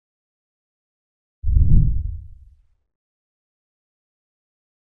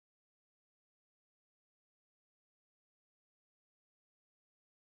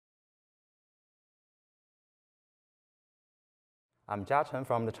I'm Jiacheng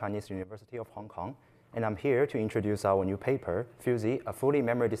from the Chinese University of Hong Kong, and I'm here to introduce our new paper, FUSEE, a fully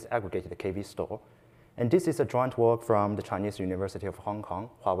memory-disaggregated KV store. And this is a joint work from the Chinese University of Hong Kong,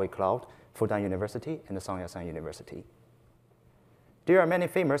 Huawei Cloud, Fudan University, and the Yat-sen University. There are many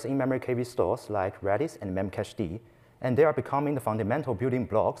famous in-memory KV stores like Redis and Memcached, and they are becoming the fundamental building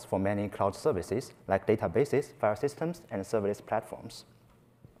blocks for many cloud services like databases, file systems, and serverless platforms.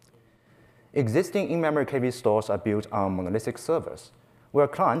 Existing in-memory KV stores are built on monolithic servers, where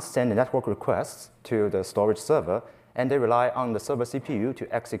clients send network requests to the storage server, and they rely on the server CPU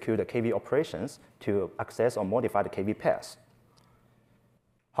to execute the KV operations to access or modify the KV pairs.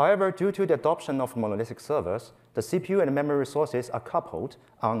 However, due to the adoption of monolithic servers, the CPU and memory resources are coupled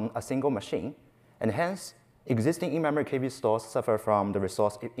on a single machine, and hence, existing in-memory KV stores suffer from the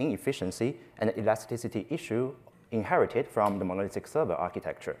resource inefficiency and elasticity issue inherited from the monolithic server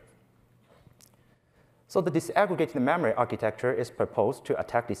architecture. So the disaggregated memory architecture is proposed to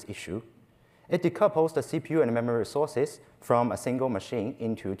attack this issue. It decouples the CPU and memory resources from a single machine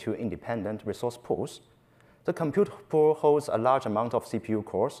into two independent resource pools. The compute pool holds a large amount of CPU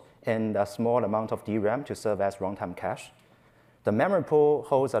cores and a small amount of DRAM to serve as runtime cache. The memory pool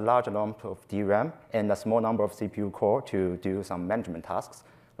holds a large amount of DRAM and a small number of CPU core to do some management tasks,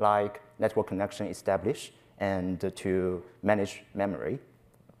 like network connection establish and to manage memory.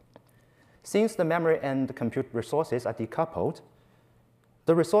 Since the memory and the compute resources are decoupled,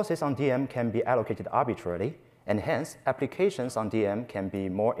 the resources on DM can be allocated arbitrarily, and hence, applications on DM can be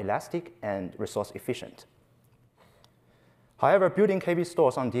more elastic and resource efficient. However, building KV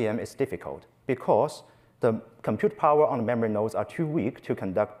stores on DM is difficult because the compute power on the memory nodes are too weak to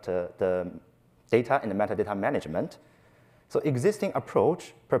conduct the data and the metadata management. So existing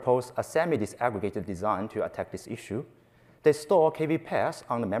approach proposed a semi-disaggregated design to attack this issue. They store KV pairs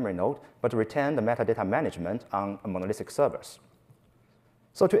on the memory node, but retain the metadata management on monolithic servers.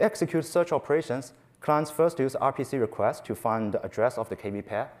 So to execute search operations, clients first use RPC request to find the address of the KV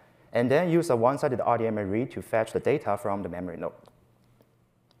pair, and then use a one-sided RDMA read to fetch the data from the memory node.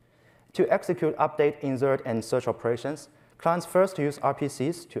 To execute update, insert, and search operations, clients first use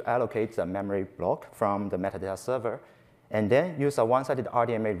RPCs to allocate the memory block from the metadata server, and then use a one-sided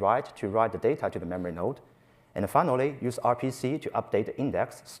RDMA write to write the data to the memory node, and finally, use RPC to update the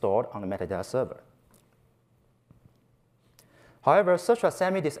index stored on the metadata server. However, such a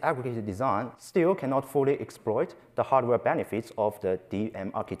semi-disaggregated design still cannot fully exploit the hardware benefits of the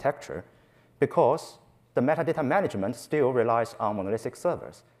DM architecture because the metadata management still relies on monolithic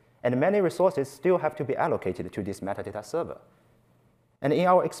servers, and many resources still have to be allocated to this metadata server. And in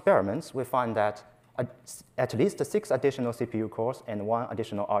our experiments, we find that at least 6 additional CPU cores and 1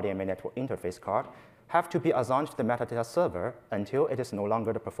 additional RDMA network interface card have to be assigned to the metadata server until it is no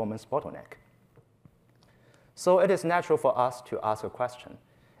longer the performance bottleneck. So it is natural for us to ask a question.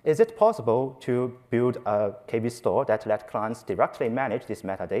 Is it possible to build a KV store that lets clients directly manage this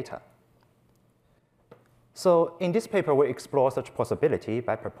metadata? So in this paper, we explore such possibility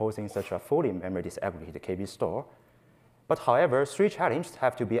by proposing such a fully memory-disaggregated KV store. But however, 3 challenges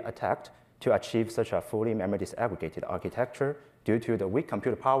have to be attacked to achieve such a fully memory-disaggregated architecture due to the weak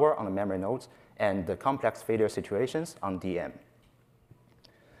compute power on the memory nodes and the complex failure situations on DM.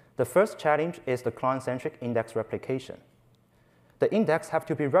 The first challenge is the client-centric index replication. The index have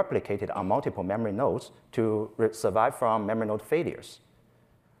to be replicated on multiple memory nodes to survive from memory node failures.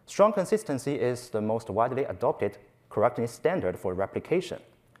 Strong consistency is the most widely adopted correctness standard for replication.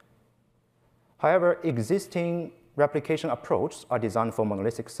 However, existing replication approaches are designed for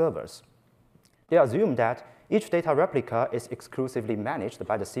monolithic servers. They assume that each data replica is exclusively managed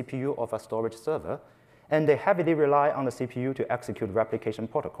by the CPU of a storage server, and they heavily rely on the CPU to execute replication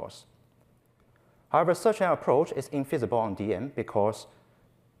protocols. However, such an approach is infeasible on DM because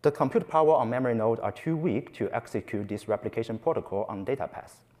the compute power on memory node are too weak to execute this replication protocol on data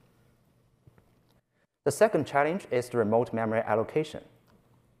paths. The second challenge is the remote memory allocation.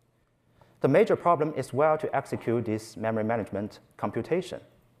 The major problem is where to execute this memory management computation.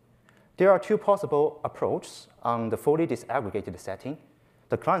 There are 2 possible approaches on the fully disaggregated setting,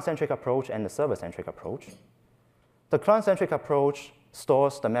 the client-centric approach and the server-centric approach. The client-centric approach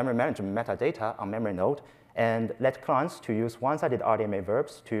stores the memory management metadata on memory node and let clients to use one-sided RDMA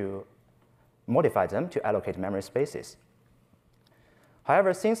verbs to modify them to allocate memory spaces.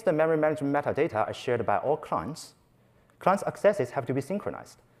 However, since the memory management metadata are shared by all clients, clients' accesses have to be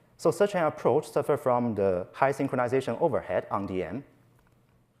synchronized. So such an approach suffers from the high synchronization overhead on DM.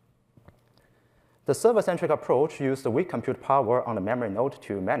 The server-centric approach uses the weak compute power on the memory node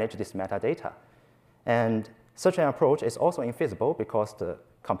to manage this metadata. And such an approach is also infeasible because the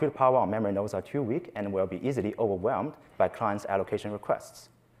compute power on memory nodes are too weak and will be easily overwhelmed by clients' allocation requests.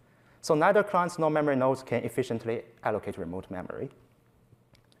 So neither clients nor memory nodes can efficiently allocate remote memory.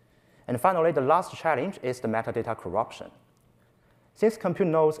 And finally, the last challenge is the metadata corruption. Since compute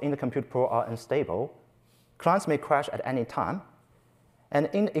nodes in the compute pool are unstable, clients may crash at any time. And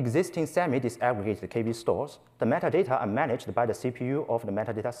in existing semi-disaggregated KV stores, the metadata are managed by the CPU of the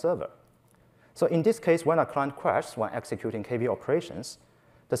metadata server. So in this case, when a client crashes when executing KV operations,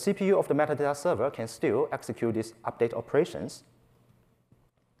 the CPU of the metadata server can still execute these update operations.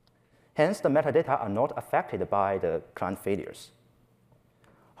 Hence, the metadata are not affected by the client failures.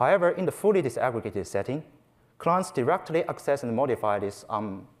 However, in the fully disaggregated setting, clients directly access and modify this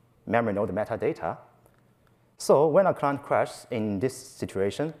memory node metadata. So when a client crashes in this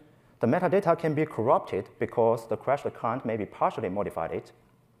situation, the metadata can be corrupted because the crashed client maybe partially modified it.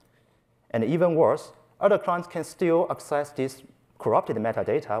 And even worse, other clients can still access this corrupted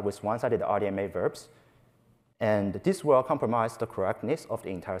metadata with one-sided RDMA verbs, and this will compromise the correctness of the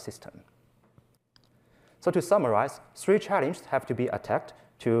entire system. So to summarize, 3 challenges have to be attacked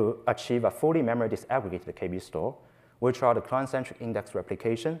to achieve a fully memory disaggregated KB store, which are the client-centric index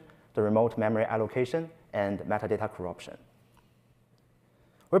replication, the remote memory allocation, and metadata corruption.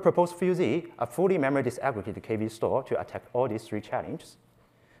 We propose FUSEE, a fully memory disaggregated KB store, to attack all these 3 challenges.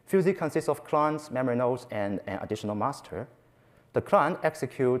 FUSEE consists of clients, memory nodes, and an additional master. The client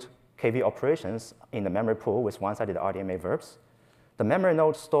executes KV operations in the memory pool with one-sided RDMA verbs. The memory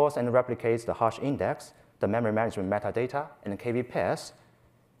node stores and replicates the hash index, the memory management metadata, and KV pairs.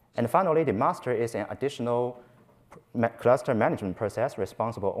 And finally, the master is an additional cluster management process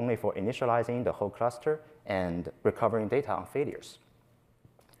responsible only for initializing the whole cluster and recovering data on failures.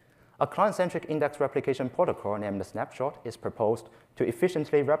 A client-centric index replication protocol named Snapshot is proposed to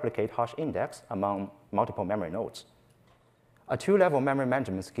efficiently replicate hash index among multiple memory nodes. A 2-level memory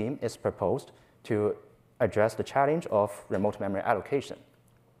management scheme is proposed to address the challenge of remote memory allocation.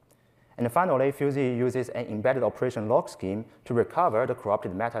 And finally, FUSEE uses an embedded operation log scheme to recover the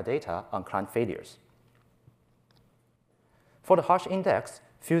corrupted metadata on client failures. For the hash index,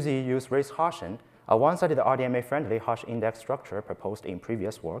 FUSEE used race hashing, a one-sided RDMA-friendly hash index structure proposed in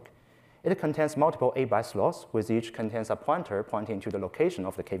previous work. It contains multiple 8-byte slots, with each contains a pointer pointing to the location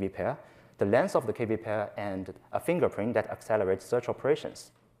of the KV pair, the length of the KV pair, and a fingerprint that accelerates search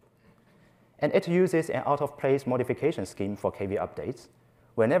operations. And it uses an out-of-place modification scheme for KV updates.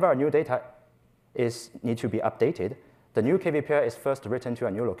 Whenever a new data need to be updated, the new KV pair is first written to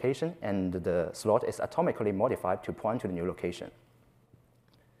a new location, and the slot is atomically modified to point to the new location.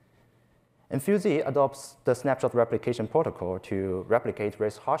 And FUSEE adopts the snapshot replication protocol to replicate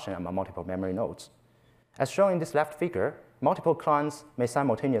race hashing among multiple memory nodes. As shown in this left figure, multiple clients may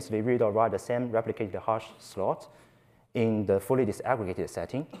simultaneously read or write the same replicated hash slot in the fully disaggregated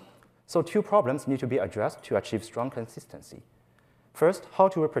setting. So 2 problems need to be addressed to achieve strong consistency. First, how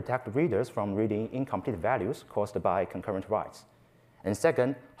to protect readers from reading incomplete values caused by concurrent writes. And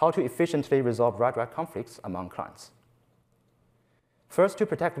second, how to efficiently resolve write-write conflicts among clients. First, to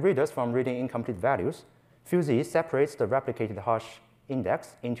protect readers from reading incomplete values, FUSEE separates the replicated hash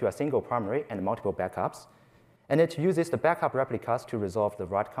index into a single primary and multiple backups, and it uses the backup replicas to resolve the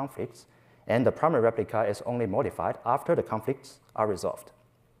write conflicts, and the primary replica is only modified after the conflicts are resolved.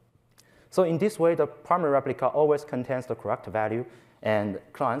 So in this way, the primary replica always contains the correct value, and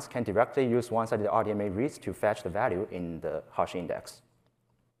clients can directly use one-sided RDMA reads to fetch the value in the hash index.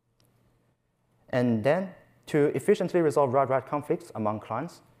 And then, to efficiently resolve write-write conflicts among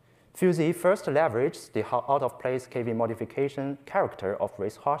clients, FUSEE first leverages the out-of-place KV modification character of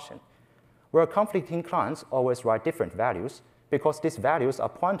race hashing, where conflicting clients always write different values because these values are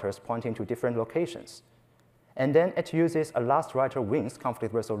pointers pointing to different locations. And then it uses a last writer wins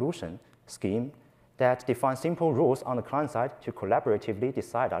conflict resolution scheme that defines simple rules on the client side to collaboratively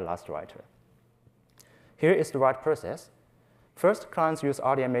decide a last writer. Here is the write process. First, clients use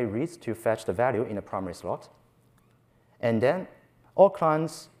RDMA reads to fetch the value in the primary slot. And then all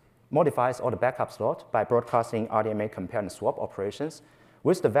clients modifies all the backup slot by broadcasting RDMA compare and swap operations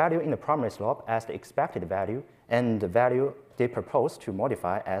with the value in the primary slot as the expected value and the value they propose to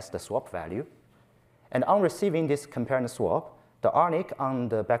modify as the swap value. And on receiving this compare and swap, the RNIC on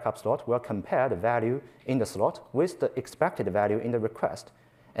the backup slot will compare the value in the slot with the expected value in the request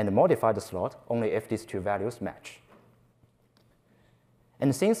and modify the slot only if these 2 values match.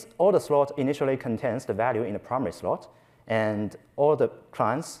 And since all the slot initially contains the value in the primary slot and all the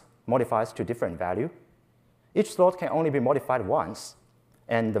clients modifies to different value, each slot can only be modified once,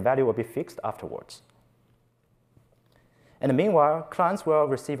 and the value will be fixed afterwards. And meanwhile, clients will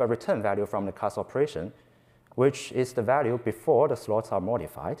receive a return value from the cast operation, which is the value before the slots are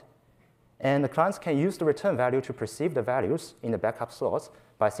modified. And the clients can use the return value to perceive the values in the backup slots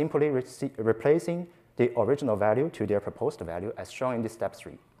by simply replacing the original value to their proposed value as shown in this step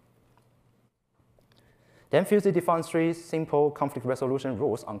 3. Then FUSEE defines 3 simple conflict resolution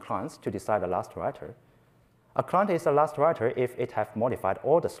rules on clients to decide the last writer. A client is a last writer if it has modified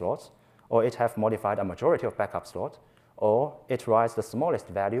all the slots, or it has modified a majority of backup slots, or it writes the smallest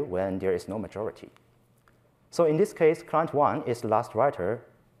value when there is no majority. So in this case, client 1 is the last writer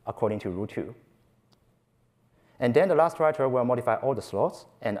according to rule 2. And then the last writer will modify all the slots,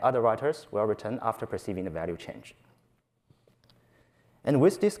 and other writers will return after perceiving the value change. And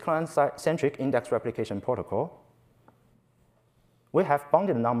with this client-centric index replication protocol, we have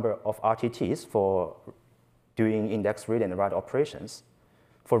bounded number of RTTs for doing index read and write operations.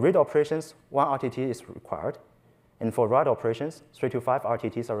 For read operations, 1 RTT is required, and for write operations, 3 to 5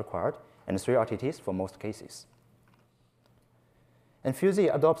 RTTs are required, and 3 RTTs for most cases. And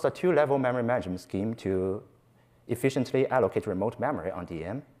FUSEE adopts a 2-level memory management scheme to efficiently allocate remote memory on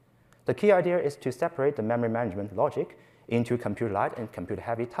DM. The key idea is to separate the memory management logic into compute-light and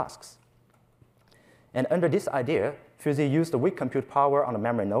compute-heavy tasks. And under this idea, FUSEE used the weak compute power on the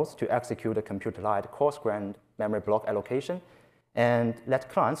memory nodes to execute the compute-light coarse-grained memory block allocation and let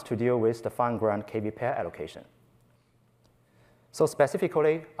clients to deal with the fine-grained KV pair allocation. So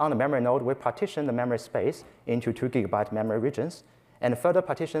specifically, on the memory node, we partition the memory space into 2 GB memory regions and further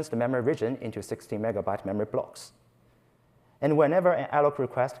partitions the memory region into 16 MB memory blocks. And whenever an alloc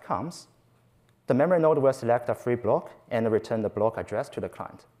request comes, the memory node will select a free block and return the block address to the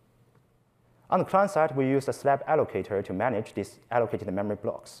client. On the client side, we use a slab allocator to manage these allocated memory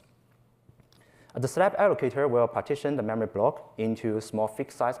blocks. The slab allocator will partition the memory block into small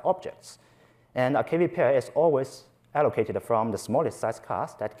fixed-size objects, and a KV pair is always allocated from the smallest size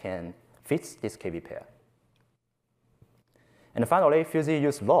class that can fit this KV pair. And finally, FUSEE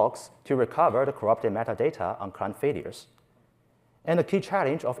used logs to recover the corrupted metadata on client failures. And the key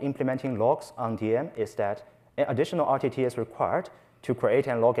challenge of implementing logs on DM is that an additional RTT is required to create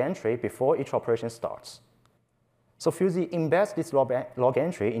a log entry before each operation starts. So FUSEE embeds this log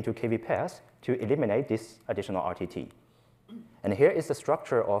entry into KV pairs to eliminate this additional RTT. And here is the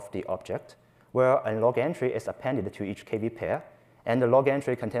structure of the object, where a log entry is appended to each KV pair, and the log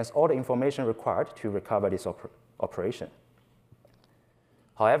entry contains all the information required to recover this operation.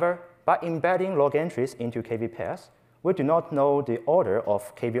 However, by embedding log entries into KV pairs, we do not know the order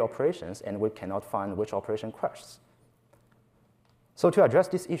of KV operations, and we cannot find which operation crashes. So to address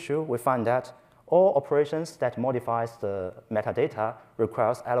this issue, we find that all operations that modifies the metadata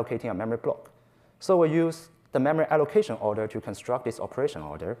requires allocating a memory block. So we use the memory allocation order to construct this operation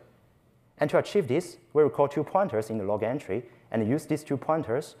order. And to achieve this, we record 2 pointers in the log entry and use these 2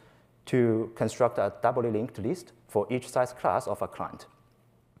 pointers to construct a doubly linked list for each size class of a client.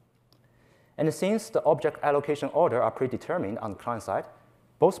 And since the object allocation order are predetermined on the client side,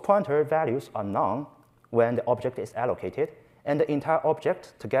 both pointer values are none when the object is allocated, and the entire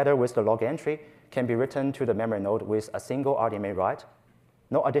object, together with the log entry, can be written to the memory node with a single RDMA write.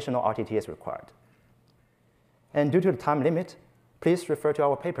 No additional RTT is required. And due to the time limit, please refer to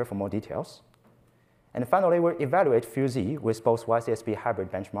our paper for more details. And finally, we evaluate FUSEE with both YCSB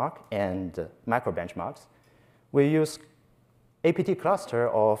hybrid benchmark and micro benchmarks. We use APT cluster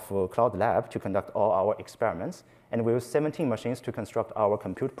of Cloud Lab to conduct all our experiments, and we use 17 machines to construct our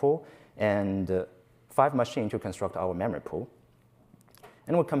compute pool and 5 machines to construct our memory pool.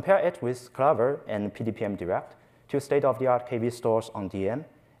 And we compare it with Clover and PDPM Direct to state-of-the-art KV stores on DM,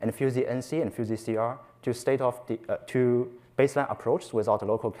 and FUSEE NC and FUSEE CR to baseline approach without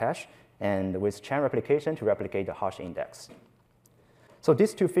local cache and with chain replication to replicate the hash index. So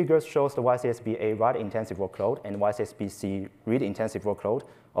these 2 figures shows the YCSB-A write-intensive workload and YCSB-C read-intensive workload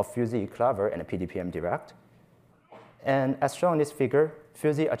of FUSEE, Clover, and PDPM Direct. And as shown in this figure,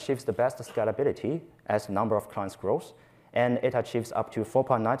 FUSEE achieves the best scalability as the number of clients grows, and it achieves up to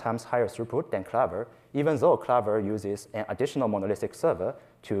 4.9 times higher throughput than Clover, even though Clover uses an additional monolithic server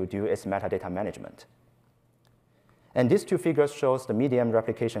to do its metadata management. And these 2 figures shows the median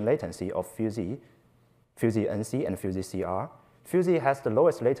replication latency of FUSEE, FUSEE NC, and FUSEE CR. FUSEE has the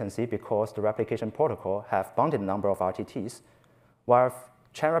lowest latency because the replication protocol have bounded number of RTTs, while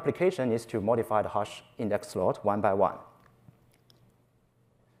chain replication is to modify the hash index slot one by one.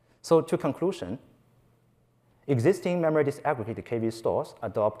 So to conclusion, existing memory-disaggregated KV stores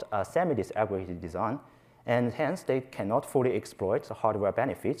adopt a semi-disaggregated design, and hence they cannot fully exploit the hardware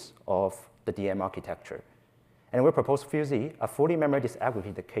benefits of the DM architecture. And we propose FUSEE, a fully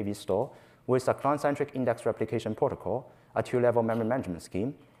memory-disaggregated KV store with a client-centric index replication protocol, a 2-level memory management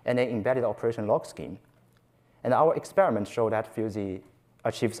scheme, and an embedded operation log scheme. And our experiments show that FUSEE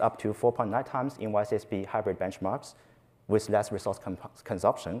achieves up to 4.9 times in YCSB hybrid benchmarks with less resource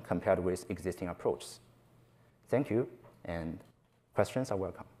consumption compared with existing approaches. Thank you, and questions are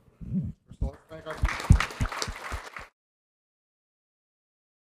welcome.